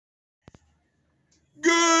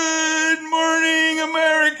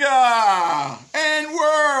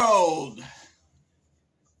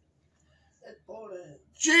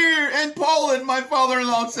And Poland, my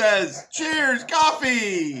father-in-law says. Cheers,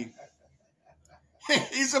 coffee.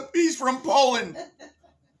 He's from Poland.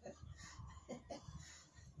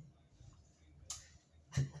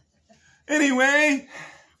 Anyway,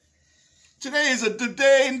 today is a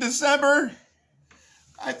day in December.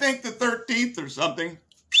 I think the 13th or something.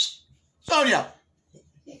 Sonia.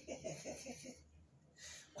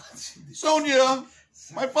 Sonia,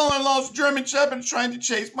 my father-in-law's German Shepherd's trying to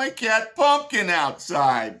chase my cat Pumpkin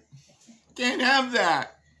outside. Can't have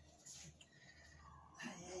that.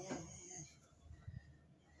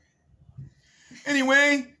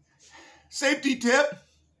 Anyway, safety tip.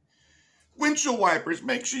 Windshield wipers.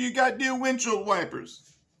 Make sure you got new windshield wipers.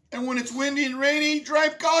 And when it's windy and rainy,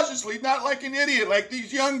 drive cautiously, not like an idiot like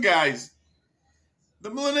these young guys. The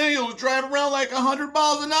millennials drive around like 100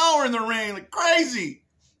 miles an hour in the rain, like crazy.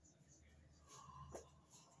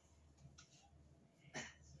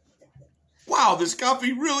 Wow, this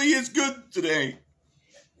coffee really is good today.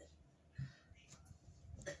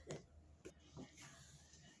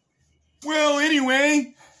 Well,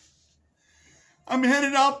 anyway, I'm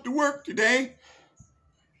headed out to work today.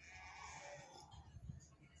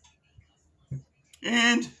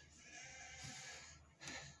 And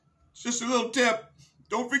it's just a little tip.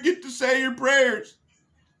 Don't forget to say your prayers.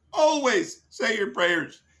 Always say your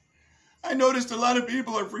prayers. I noticed a lot of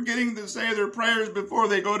people are forgetting to say their prayers before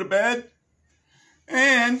they go to bed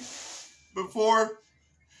and before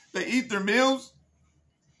they eat their meals.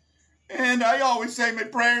 And I always say my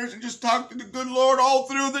prayers and just talk to the good Lord all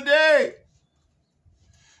through the day.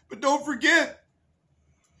 But don't forget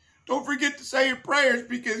to say your prayers,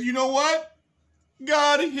 because you know what?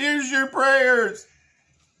 God hears your prayers.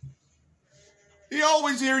 He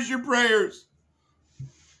always hears your prayers.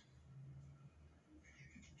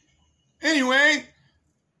 Anyway,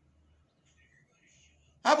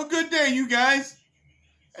 have a good day, you guys.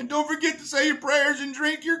 And don't forget to say your prayers and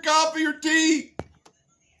drink your coffee or tea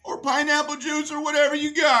or pineapple juice or whatever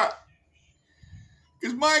you got.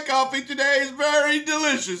 Because my coffee today is very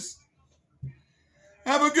delicious.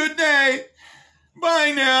 Have a good day.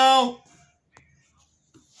 Bye now.